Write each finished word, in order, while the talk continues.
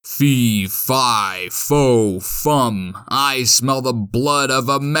Fee, fi, fo, fum. I smell the blood of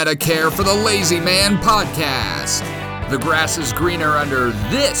a Medicare for the Lazy Man podcast. The grass is greener under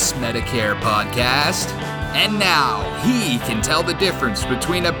this Medicare podcast. And now he can tell the difference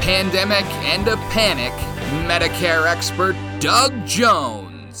between a pandemic and a panic. Medicare expert Doug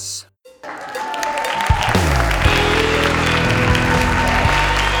Jones.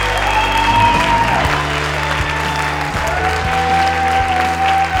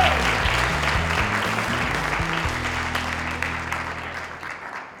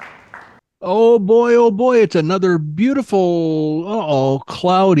 Oh boy, it's another beautiful,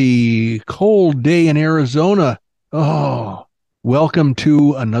 cloudy, cold day in Arizona. Welcome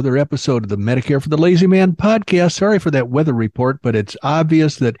to another episode of the Medicare for the Lazy Man podcast. Sorry for that weather report, but it's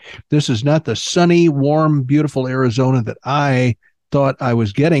obvious that this is not the sunny, warm, beautiful Arizona that I thought I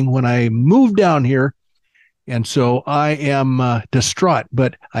was getting when I moved down here. And so I am distraught,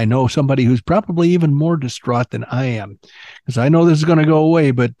 but I know somebody who's probably even more distraught than I am, because I know this is going to go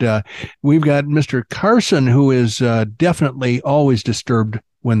away. But we've got Mr. Carson, who is definitely always disturbed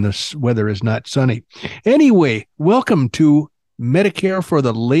when the weather is not sunny. Anyway, welcome to Medicare for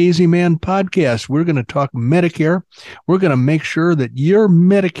the Lazy Man podcast. We're going to talk Medicare. We're going to make sure that your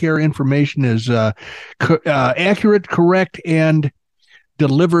Medicare information is accurate, correct, and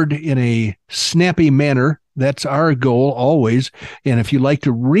delivered in a snappy manner. That's our goal always. And if you like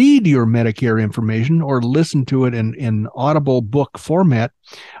to read your Medicare information or listen to it in audible book format,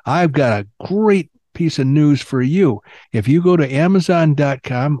 I've got a great piece of news for you. If you go to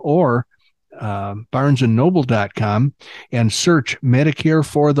Amazon.com or BarnesandNoble.com and search Medicare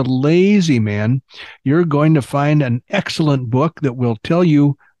for the Lazy Man, you're going to find an excellent book that will tell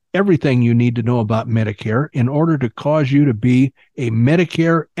you everything you need to know about Medicare in order to cause you to be a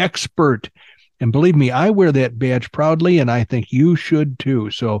Medicare expert. And believe me, I wear that badge proudly, and I think you should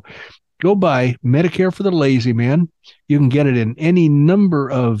too. So go buy Medicare for the Lazy Man. You can get it in any number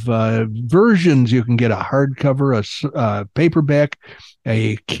of versions. You can get a hardcover, a paperback,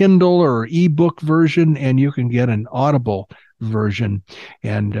 a Kindle or ebook version, and you can get an Audible version.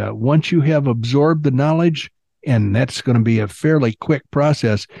 And once you have absorbed the knowledge, and that's going to be a fairly quick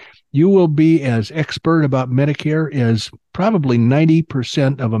process, you will be as expert about Medicare as probably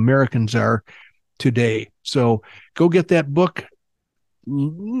 90% of Americans are today. So go get that book,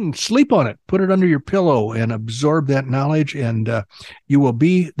 sleep on it, put it under your pillow, and absorb that knowledge, and you will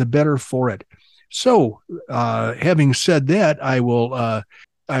be the better for it. So having said that, I will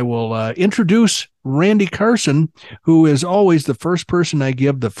introduce Randy Carson, who is always the first person I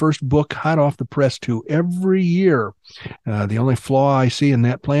give the first book hot off the press to every year. The only flaw I see in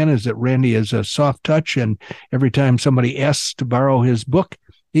that plan is that Randy is a soft touch, and every time somebody asks to borrow his book,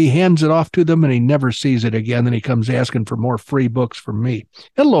 he hands it off to them and he never sees it again. Then he comes asking for more free books from me.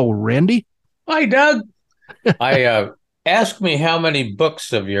 Hello, Randy. Hi, Doug. Ask me how many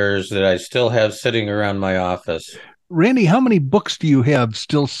books of yours that I still have sitting around my office. Randy, how many books do you have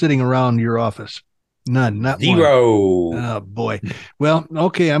still sitting around your office? None, not Zero. one. Oh, boy. Well,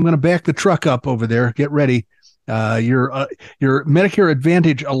 okay, I'm going to back the truck up over there. Get ready. Your Medicare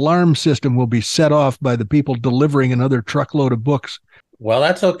Advantage alarm system will be set off by the people delivering another truckload of books. Well,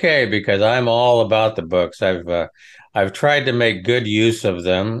 that's okay, because I'm all about the books. I've tried to make good use of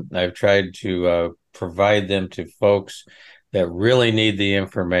them. I've tried to provide them to folks that really need the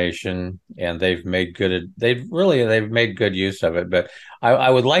information, and they've made good use of it. But I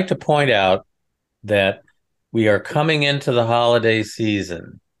would like to point out that we are coming into the holiday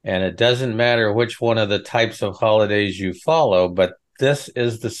season, and it doesn't matter which one of the types of holidays you follow, but this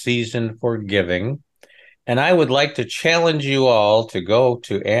is the season for giving. And I would like to challenge you all to go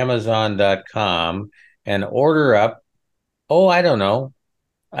to Amazon.com and order up, a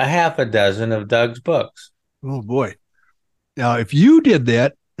half a dozen of Doug's books. Oh, boy. Now, if you did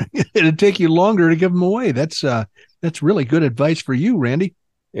that, it'd take you longer to give them away. That's really good advice for you, Randy.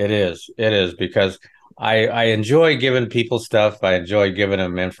 It is, because I enjoy giving people stuff. I enjoy giving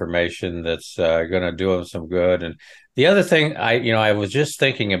them information that's going to do them some good. And the other thing, I was just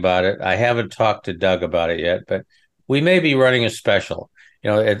thinking about it. I haven't talked to Doug about it yet, but we may be running a special.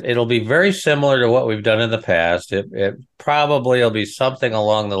 It'll be very similar to what we've done in the past. It probably will be something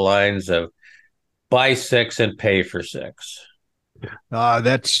along the lines of buy 6 and pay for 6.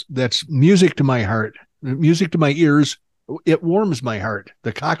 That's music to my heart, music to my ears. It warms my heart,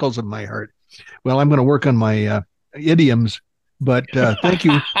 the cockles of my heart. Well, I'm going to work on my idioms, but thank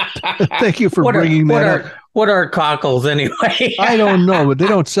you. Thank you for bringing that up. What are cockles anyway? I don't know, but they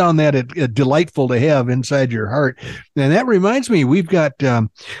don't sound that delightful to have inside your heart. And that reminds me, we've got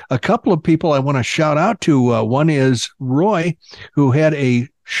a couple of people I want to shout out to. One is Roy, who had a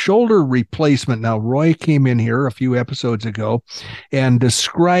shoulder replacement. Now, Roy came in here a few episodes ago and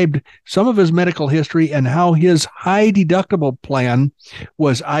described some of his medical history and how his high deductible plan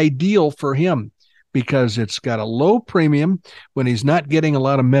was ideal for him because it's got a low premium. When he's not getting a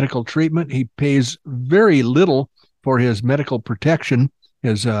lot of medical treatment, he pays very little for his medical protection,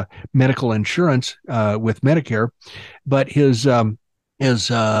 his medical insurance with Medicare, but his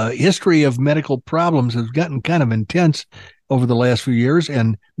history of medical problems has gotten kind of intense over the last few years,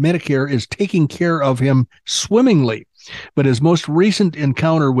 and Medicare is taking care of him swimmingly. But his most recent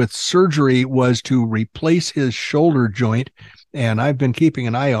encounter with surgery was to replace his shoulder joint, and I've been keeping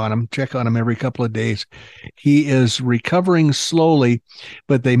an eye on him, check on him every couple of days. He is recovering slowly,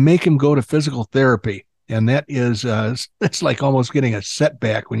 but they make him go to physical therapy. And that is, it's like almost getting a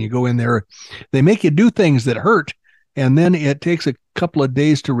setback when you go in there. They make you do things that hurt, and then it takes a couple of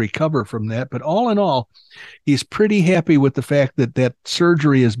days to recover from that. But all in all, he's pretty happy with the fact that that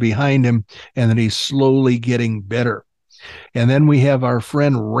surgery is behind him and that he's slowly getting better. And then we have our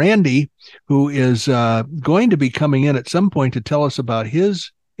friend Randy, who is going to be coming in at some point to tell us about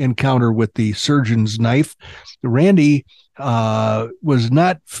his encounter with the surgeon's knife. Randy was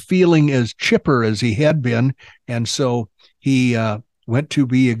not feeling as chipper as he had been, and so he went to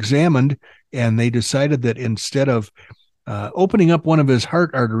be examined, and they decided that instead of opening up one of his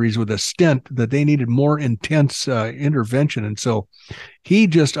heart arteries with a stent, that they needed more intense intervention. And so he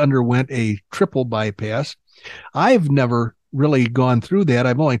just underwent a triple bypass. I've never really gone through that.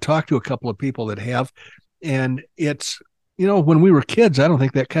 I've only talked to a couple of people that have. And it's, when we were kids, I don't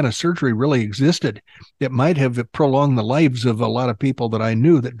think that kind of surgery really existed. It might have prolonged the lives of a lot of people that I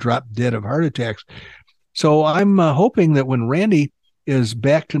knew that dropped dead of heart attacks. So I'm hoping that when Randy is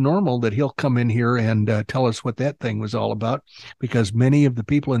back to normal, that he'll come in here and tell us what that thing was all about, because many of the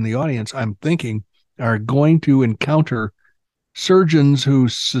people in the audience, I'm thinking, are going to encounter surgeons who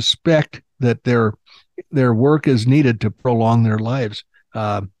suspect that their work is needed to prolong their lives.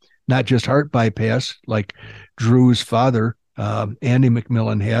 Not just heart bypass like Drew's father, Andy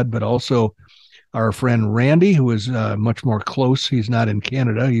McMillan, had, but also our friend Randy, who is much more close. He's not in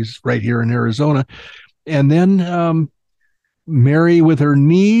Canada. He's right here in Arizona. And then Mary with her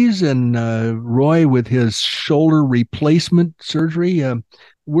knees, and Roy with his shoulder replacement surgery.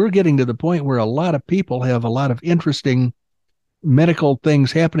 We're getting to the point where a lot of people have a lot of interesting medical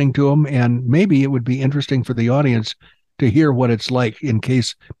things happening to them, and maybe it would be interesting for the audience to hear what it's like in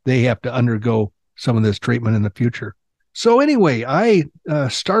case they have to undergo some of this treatment in the future. So anyway, I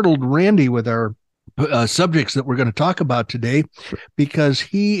startled Randy with our subjects that we're going to talk about today, because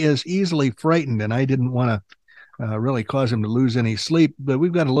he is easily frightened, and I didn't want to really cause him to lose any sleep. But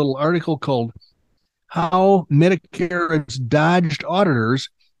we've got a little article called How Medicare Has Dodged Auditors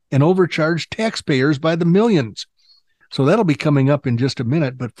and Overcharged Taxpayers by the Millions. So that'll be coming up in just a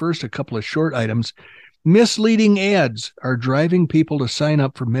minute. But first, a couple of short items. Misleading ads are driving people to sign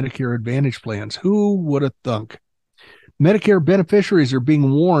up for Medicare Advantage plans. Who would have thunk? Medicare beneficiaries are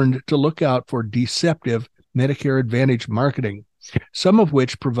being warned to look out for deceptive Medicare Advantage marketing, some of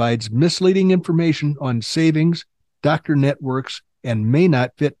which provides misleading information on savings, doctor networks, and may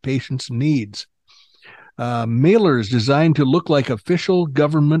not fit patients' needs. Mailers designed to look like official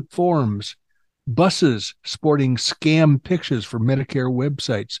government forms. Buses sporting scam pictures for Medicare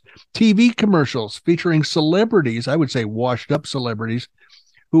websites. TV commercials featuring celebrities, I would say washed up celebrities,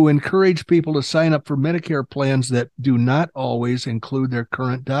 who encourage people to sign up for Medicare plans that do not always include their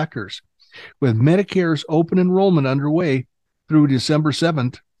current doctors. With Medicare's open enrollment underway through December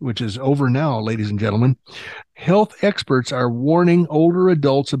 7th, which is over now, ladies and gentlemen, health experts are warning older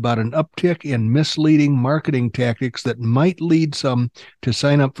adults about an uptick in misleading marketing tactics that might lead some to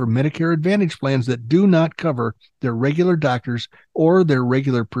sign up for Medicare Advantage plans that do not cover their regular doctors or their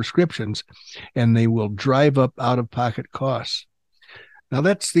regular prescriptions, and they will drive up out-of-pocket costs. Now,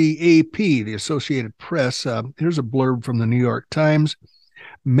 that's the AP, the Associated Press. Here's a blurb from the New York Times.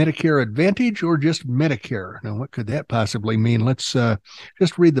 Medicare Advantage or just Medicare? Now, what could that possibly mean? Let's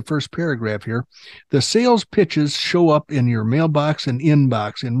just read the first paragraph here. The sales pitches show up in your mailbox and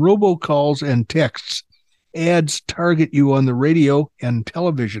inbox, in robocalls and texts. Ads target you on the radio and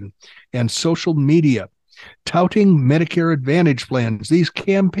television and social media, touting Medicare Advantage plans. These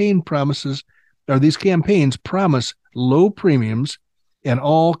campaigns promise low premiums and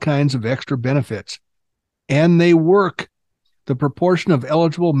all kinds of extra benefits. And they work. The proportion of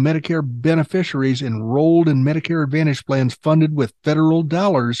eligible Medicare beneficiaries enrolled in Medicare Advantage plans funded with federal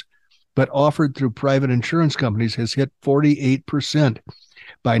dollars but offered through private insurance companies has hit 48%.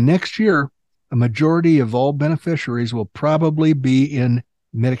 By next year, a majority of all beneficiaries will probably be in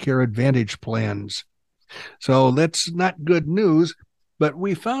Medicare Advantage plans. So that's not good news, But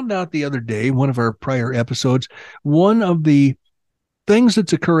we found out the other day, one of our prior episodes, one of the things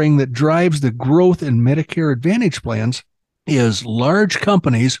that's occurring that drives the growth in Medicare Advantage plans is large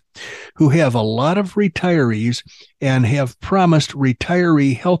companies who have a lot of retirees and have promised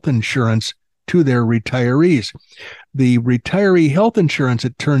retiree health insurance to their retirees. The retiree health insurance,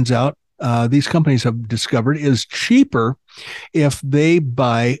 it turns out, these companies have discovered, is cheaper if they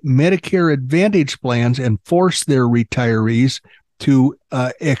buy Medicare Advantage plans and force their retirees to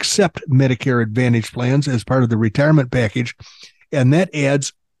accept Medicare Advantage plans as part of the retirement package. And that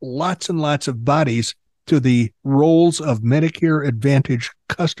adds lots and lots of bodies to the rolls of Medicare Advantage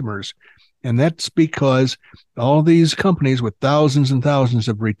customers. And that's because all these companies with thousands and thousands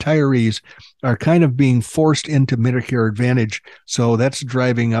of retirees are kind of being forced into Medicare Advantage. So that's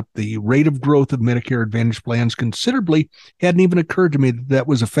driving up the rate of growth of Medicare Advantage plans considerably. Hadn't even occurred to me that that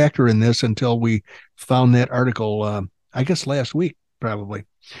was a factor in this until we found that article, I guess last week, probably.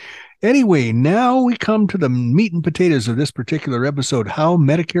 Anyway, now we come to the meat and potatoes of this particular episode, how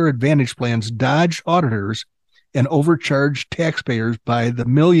Medicare Advantage plans dodge auditors and overcharge taxpayers by the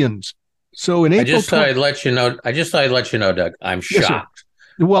millions. So in April, I just thought I'd let you know, Doug. I'm shocked.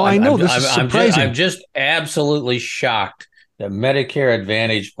 Yes, well, I know this is surprising. I'm just absolutely shocked that Medicare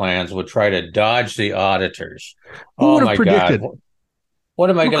Advantage plans would try to dodge the auditors. Who would have predicted? God. What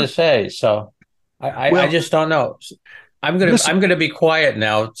am I going to say? So I just don't know. I'm gonna be quiet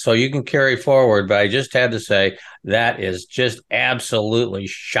now, so you can carry forward. But I just had to say that is just absolutely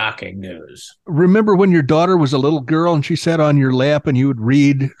shocking news. Remember when your daughter was a little girl and she sat on your lap and you would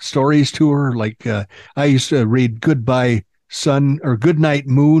read stories to her? Like I used to read Goodbye Sun or Goodnight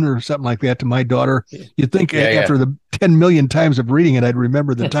Moon or something like that to my daughter. You'd think after the 10 million times of reading it, I'd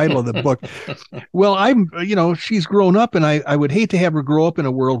remember the title of the book. Well, she's grown up, and I would hate to have her grow up in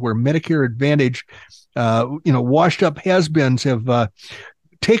a world where Medicare Advantage, washed up has-beens have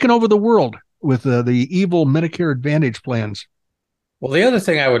taken over the world with the evil Medicare Advantage plans. Well, the other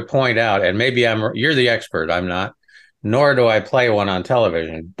thing I would point out, and maybe you're the expert, I'm not, nor do I play one on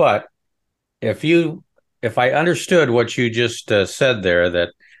television, but if I understood what you just said there, that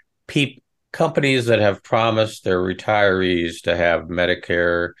companies that have promised their retirees to have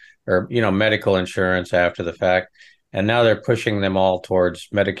Medicare or, medical insurance after the fact, and now they're pushing them all towards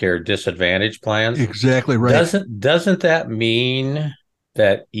Medicare disadvantage plans. Exactly right. Doesn't that mean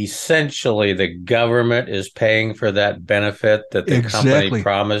that essentially the government is paying for that benefit that the company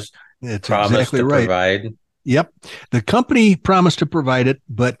promised to provide? Yep. The company promised to provide it,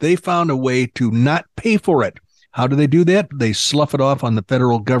 but they found a way to not pay for it. How do they do that? They slough it off on the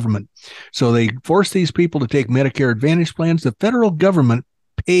federal government. So they force these people to take Medicare Advantage plans. The federal government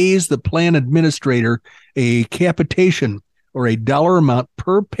pays the plan administrator a capitation or a dollar amount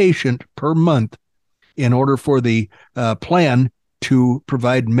per patient per month in order for the plan to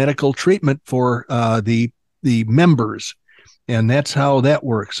provide medical treatment for the members. And that's how that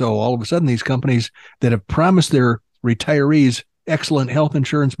works. So all of a sudden, these companies that have promised their retirees excellent health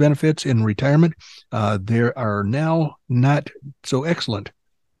insurance benefits in retirement, they are now not so excellent.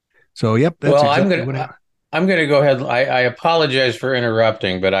 So, yep. That's I'm going to go ahead. I apologize for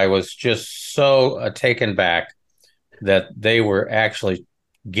interrupting, but I was just so taken back that they were actually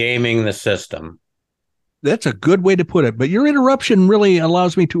gaming the system. That's a good way to put it. But your interruption really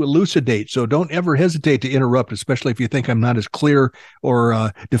allows me to elucidate. So don't ever hesitate to interrupt, especially if you think I'm not as clear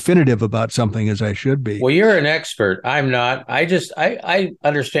or definitive about something as I should be. Well, you're an expert. I'm not. I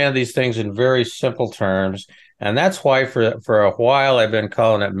understand these things in very simple terms. And that's why for a while I've been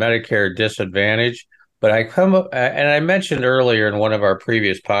calling it Medicare Disadvantage. But I come up, and I mentioned earlier in one of our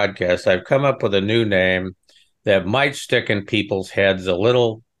previous podcasts, I've come up with a new name that might stick in people's heads a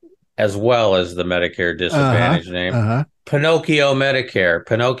little, as well as the Medicare Disadvantage name. Pinocchio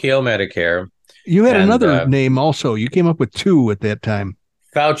Medicare. You had another name also. You came up with two at that time.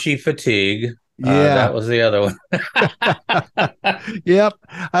 Fauci Fatigue. Yeah. That was the other one. Yep.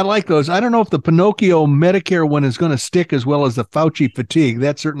 I like those. I don't know if the Pinocchio Medicare one is going to stick as well as the Fauci Fatigue.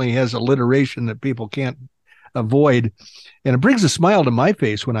 That certainly has alliteration that people can't avoid. And it brings a smile to my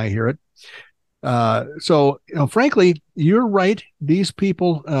face when I hear it. So, frankly, you're right. These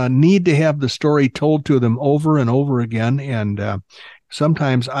people need to have the story told to them over and over again. And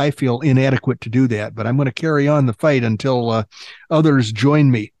sometimes I feel inadequate to do that. But I'm going to carry on the fight until others join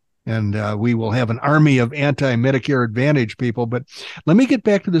me. And we will have an army of anti-Medicare Advantage people. But let me get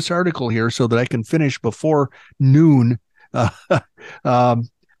back to this article here so that I can finish before noon. How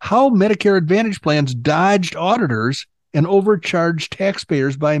Medicare Advantage plans dodged auditors and overcharged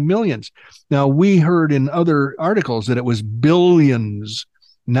taxpayers by millions. Now, we heard in other articles that it was billions,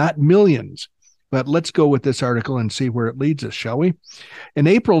 not millions. But let's go with this article and see where it leads us, shall we? In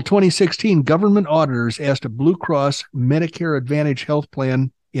April 2016, government auditors asked a Blue Cross Medicare Advantage health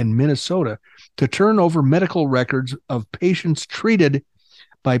plan in Minnesota to turn over medical records of patients treated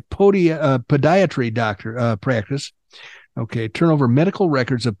by podiatry doctor practice. Okay, turn over medical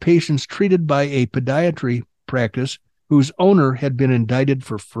records of patients treated by a podiatry practice whose owner had been indicted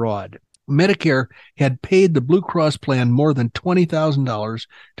for fraud. Medicare had paid the Blue Cross plan more than $20,000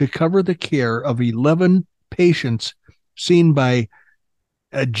 to cover the care of 11 patients seen by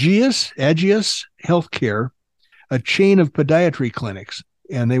Agios Healthcare, a chain of podiatry clinics,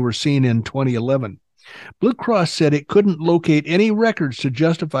 and they were seen in 2011. Blue Cross said it couldn't locate any records to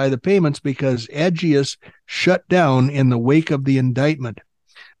justify the payments because Agios shut down in the wake of the indictment,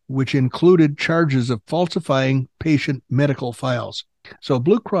 which included charges of falsifying patient medical files. So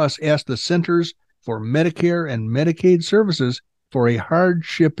Blue Cross asked the Centers for Medicare and Medicaid Services for a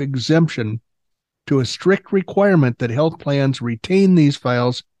hardship exemption to a strict requirement that health plans retain these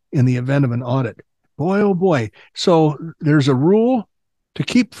files in the event of an audit. Boy, oh boy. So there's a rule to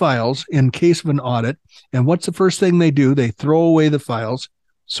keep files in case of an audit. And what's the first thing they do? They throw away the files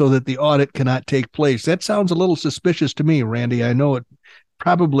so that the audit cannot take place. That sounds a little suspicious to me, Randy. I know it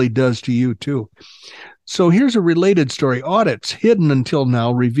probably does to you too. So here's a related story. Audits hidden until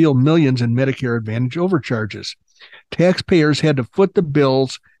now reveal millions in Medicare Advantage overcharges. Taxpayers had to foot the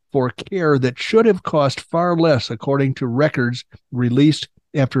bills for care that should have cost far less, according to records released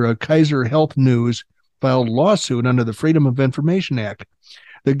after a Kaiser Health News filed lawsuit under the Freedom of Information Act.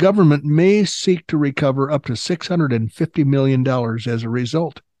 The government may seek to recover up to $650 million as a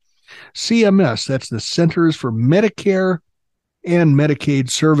result. CMS, that's the Centers for Medicare and Medicaid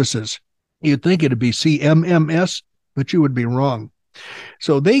Services. You'd think it'd be CMMS, but you would be wrong.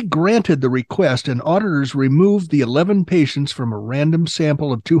 So they granted the request, and auditors removed the 11 patients from a random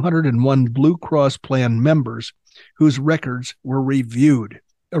sample of 201 Blue Cross plan members whose records were reviewed.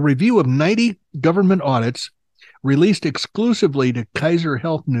 A review of 90 government audits released exclusively to Kaiser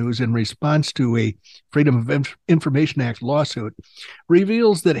Health News in response to a Freedom of Information Act lawsuit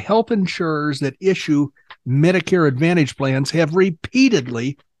reveals that health insurers that issue Medicare Advantage plans have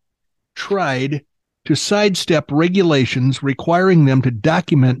repeatedly tried to sidestep regulations requiring them to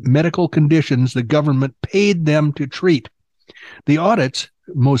document medical conditions the government paid them to treat. The audits,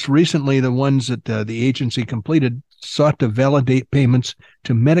 most recently the ones that the agency completed, sought to validate payments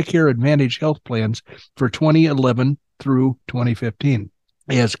to Medicare Advantage health plans for 2011 through 2015.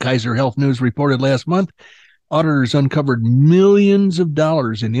 As Kaiser Health News reported last month, auditors uncovered millions of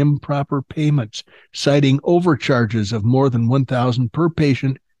dollars in improper payments, citing overcharges of more than $1,000 per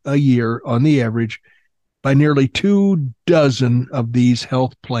patient a year on the average by nearly 24 of these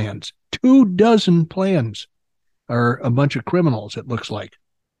health plans. 24 plans are a bunch of criminals, it looks like.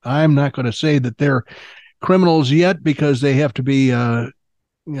 I'm not going to say that they're criminals yet because they have to be, a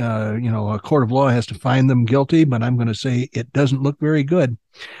court of law has to find them guilty, but I'm going to say it doesn't look very good.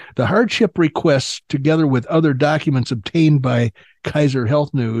 The hardship requests, together with other documents obtained by Kaiser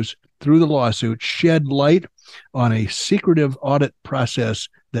Health News through the lawsuit, shed light on a secretive audit process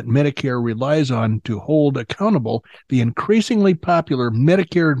that Medicare relies on to hold accountable the increasingly popular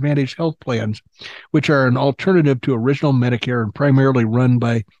Medicare Advantage health plans, which are an alternative to original Medicare and primarily run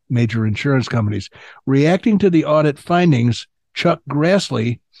by major insurance companies. Reacting to the audit findings, Chuck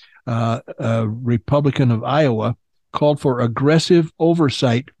Grassley, a Republican of Iowa, called for aggressive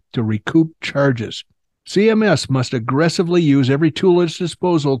oversight to recoup charges. CMS must aggressively use every tool at its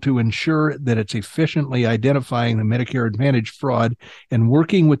disposal to ensure that it's efficiently identifying the Medicare Advantage fraud and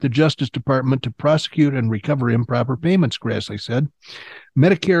working with the Justice Department to prosecute and recover improper payments, Grassley said.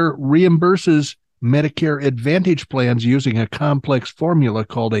 Medicare reimburses Medicare Advantage plans using a complex formula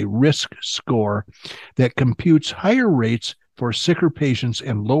called a risk score that computes higher rates for sicker patients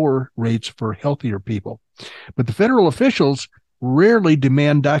and lower rates for healthier people. But the federal officials rarely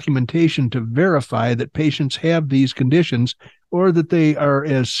demand documentation to verify that patients have these conditions or that they are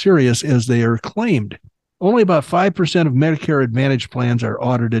as serious as they are claimed. Only about 5% of Medicare Advantage plans are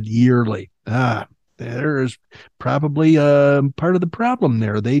audited yearly. There is probably part of the problem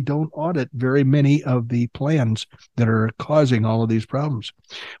there. They don't audit very many of the plans that are causing all of these problems.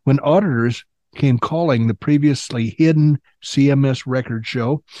 When auditors came calling the previously hidden CMS records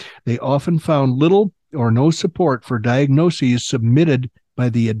show, they often found little or no support for diagnoses submitted by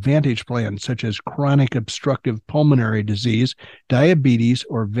the Advantage plan, such as chronic obstructive pulmonary disease, diabetes,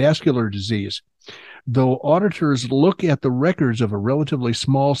 or vascular disease. Though auditors look at the records of a relatively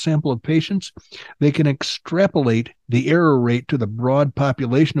small sample of patients, they can extrapolate the error rate to the broad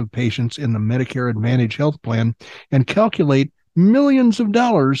population of patients in the Medicare Advantage health plan and calculate millions of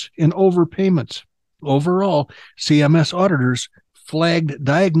dollars in overpayments. Overall, CMS auditors flagged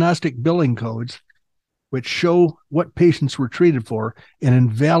diagnostic billing codes which show what patients were treated for and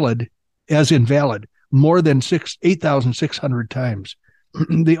invalid more than 8,600 times.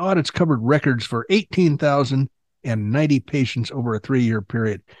 The audits covered records for 18,090 patients over a 3-year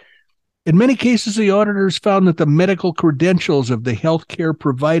period. In many cases, the auditors found that the medical credentials of the healthcare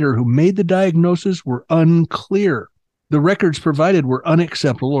provider who made the diagnosis were unclear. The records provided were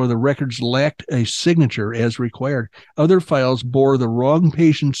unacceptable, or the records lacked a signature as required. Other files bore the wrong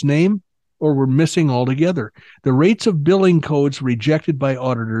patient's name or were missing altogether. The rates of billing codes rejected by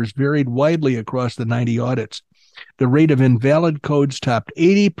auditors varied widely across the 90 audits. The rate of invalid codes topped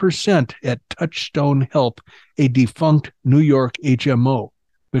 80% at Touchstone Health, a defunct New York HMO.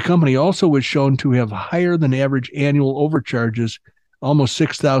 The company also was shown to have higher than average annual overcharges, almost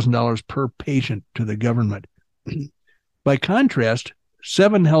 $6,000 per patient, to the government. By contrast,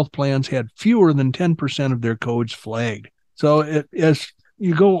 7 health plans had fewer than 10% of their codes flagged. So as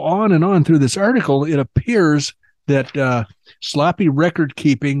you go on and on through this article, it appears that sloppy record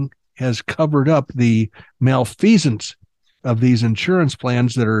keeping has covered up the malfeasance of these insurance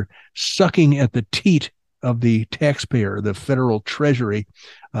plans that are sucking at the teat of the taxpayer, the federal treasury.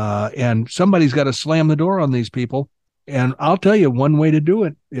 And somebody's got to slam the door on these people. And I'll tell you, one way to do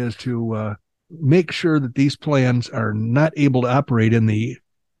it is to make sure that these plans are not able to operate in the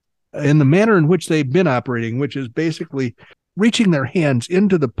manner in which they've been operating, which is basically reaching their hands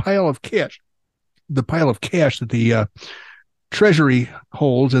into the pile of cash that the Treasury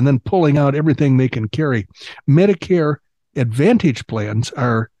holds, and then pulling out everything they can carry. Medicare Advantage plans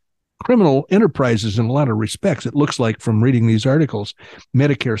are criminal enterprises in a lot of respects, it looks like from reading these articles.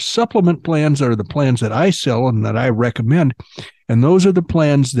 Medicare Supplement plans are the plans that I sell and that I recommend, and those are the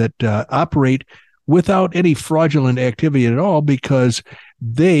plans that operate without any fraudulent activity at all, because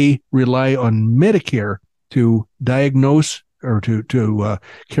they rely on Medicare to diagnose or to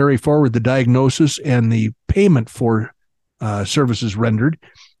carry forward the diagnosis and the payment for services rendered.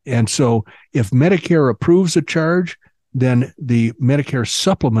 And so if Medicare approves a charge, then the Medicare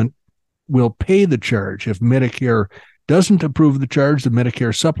supplement will pay the charge. If Medicare doesn't approve the charge, the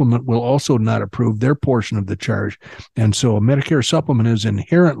Medicare supplement will also not approve their portion of the charge. And so a Medicare supplement is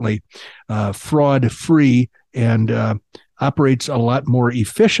inherently fraud-free and operates a lot more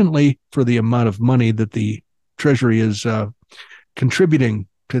efficiently for the amount of money that the Treasury is contributing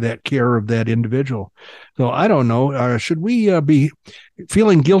to that care of that individual. So I don't know. Should we be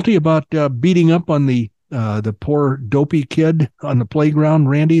feeling guilty about beating up on the poor dopey kid on the playground,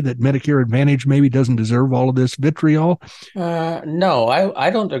 Randy, that Medicare Advantage maybe doesn't deserve all of this vitriol? No, I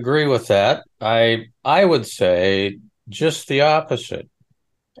don't agree with that. I would say just the opposite.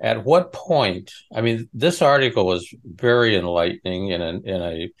 At what point, I mean, this article was very enlightening in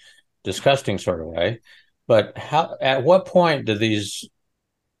a disgusting sort of way, but at what point do these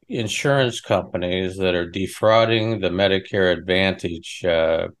insurance companies that are defrauding the Medicare Advantage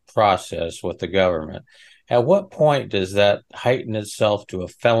process with the government, at what point does that heighten itself to a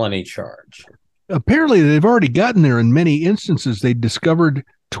felony charge? Apparently, they've already gotten there in many instances. They discovered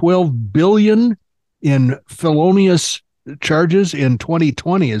 $12 billion in felonious charges in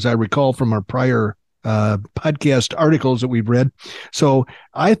 2020, as I recall from our prior podcast articles that we've read. So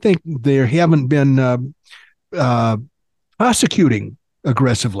I think they haven't been prosecuting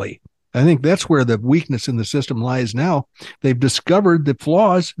aggressively. I think that's where the weakness in the system lies now. They've discovered the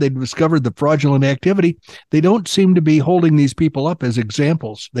flaws. They've discovered the fraudulent activity. They don't seem to be holding these people up as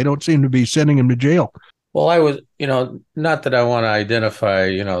examples. They don't seem to be sending them to jail. Well, I was, not that I want to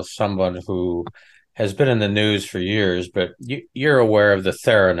identify, someone who has been in the news for years, but you're aware of the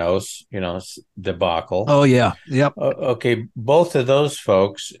Theranos, debacle. Oh, yeah. Yep. Okay. Both of those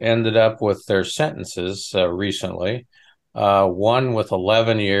folks ended up with their sentences recently. One with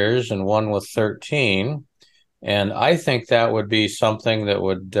 11 years and one with 13. And I think that would be something that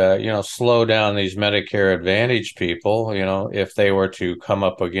would, slow down these Medicare Advantage people, if they were to come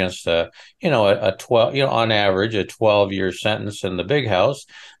up against a 12, on average, a 12-year sentence in the big house,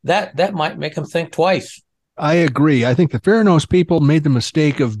 that might make them think twice. I agree. I think the Theranos people made the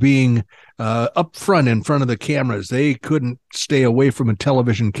mistake of being up front in front of the cameras. They couldn't stay away from a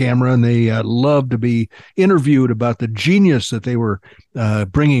television camera, and they loved to be interviewed about the genius that they were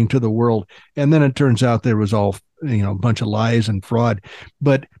bringing to the world. And then it turns out there was all, a bunch of lies and fraud.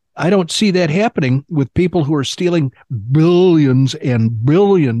 But I don't see that happening with people who are stealing billions and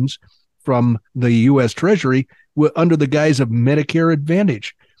billions from the U.S. Treasury under the guise of Medicare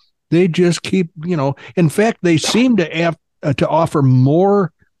Advantage. They just keep, in fact, they seem to offer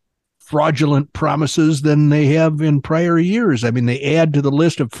more fraudulent promises than they have in prior years. I mean, they add to the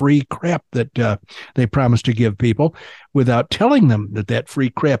list of free crap that they promise to give people without telling them that free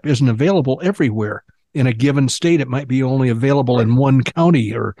crap isn't available everywhere. In a given state, it might be only available in one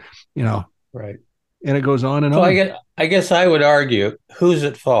county, or, right. And it goes on and so on. I guess I would argue, who's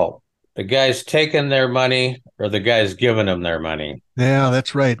at fault? The guy's taking their money or the guy's giving them their money? Yeah,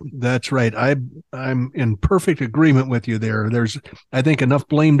 that's right. That's right. I'm in perfect agreement with you there. There's, I think, enough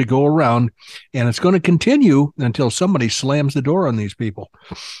blame to go around, and it's going to continue until somebody slams the door on these people.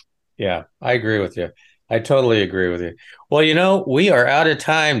 Yeah, I agree with you. I totally agree with you. Well, we are out of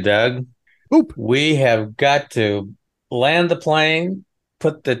time, Doug. Oop. We have got to land the plane,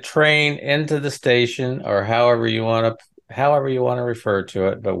 put the train into the station, or however you want to refer to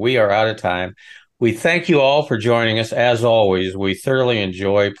it, but we are out of time. We thank you all for joining us. As always, we thoroughly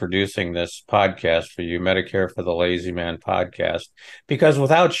enjoy producing this podcast for you, Medicare for the Lazy Man podcast, because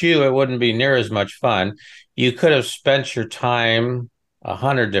without you, it wouldn't be near as much fun. You could have spent your time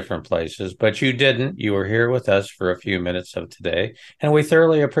 100 different places, but you didn't. You were here with us for a few minutes of today, and we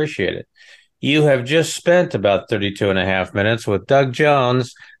thoroughly appreciate it. You have just spent about 32 and a half minutes with Doug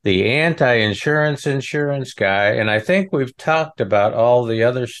Jones, the anti-insurance insurance guy. And I think we've talked about all the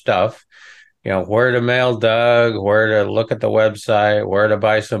other stuff, where to mail Doug, where to look at the website, where to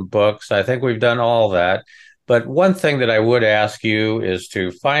buy some books. I think we've done all that. But one thing that I would ask you is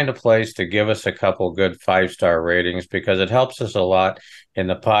to find a place to give us a couple good 5-star ratings, because it helps us a lot in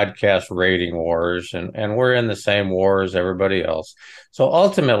the podcast rating wars, and we're in the same war as everybody else. So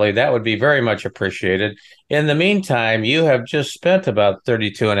ultimately, that would be very much appreciated. In the meantime, you have just spent about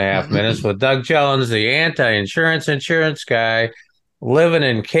 32 and a half minutes with Doug Jones, the anti-insurance insurance guy, living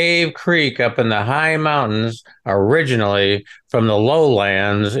in Cave Creek up in the high mountains, originally from the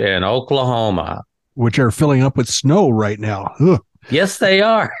lowlands in Oklahoma. Which are filling up with snow right now. Ugh. Yes, they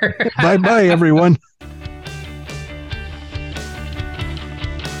are. Bye-bye, everyone.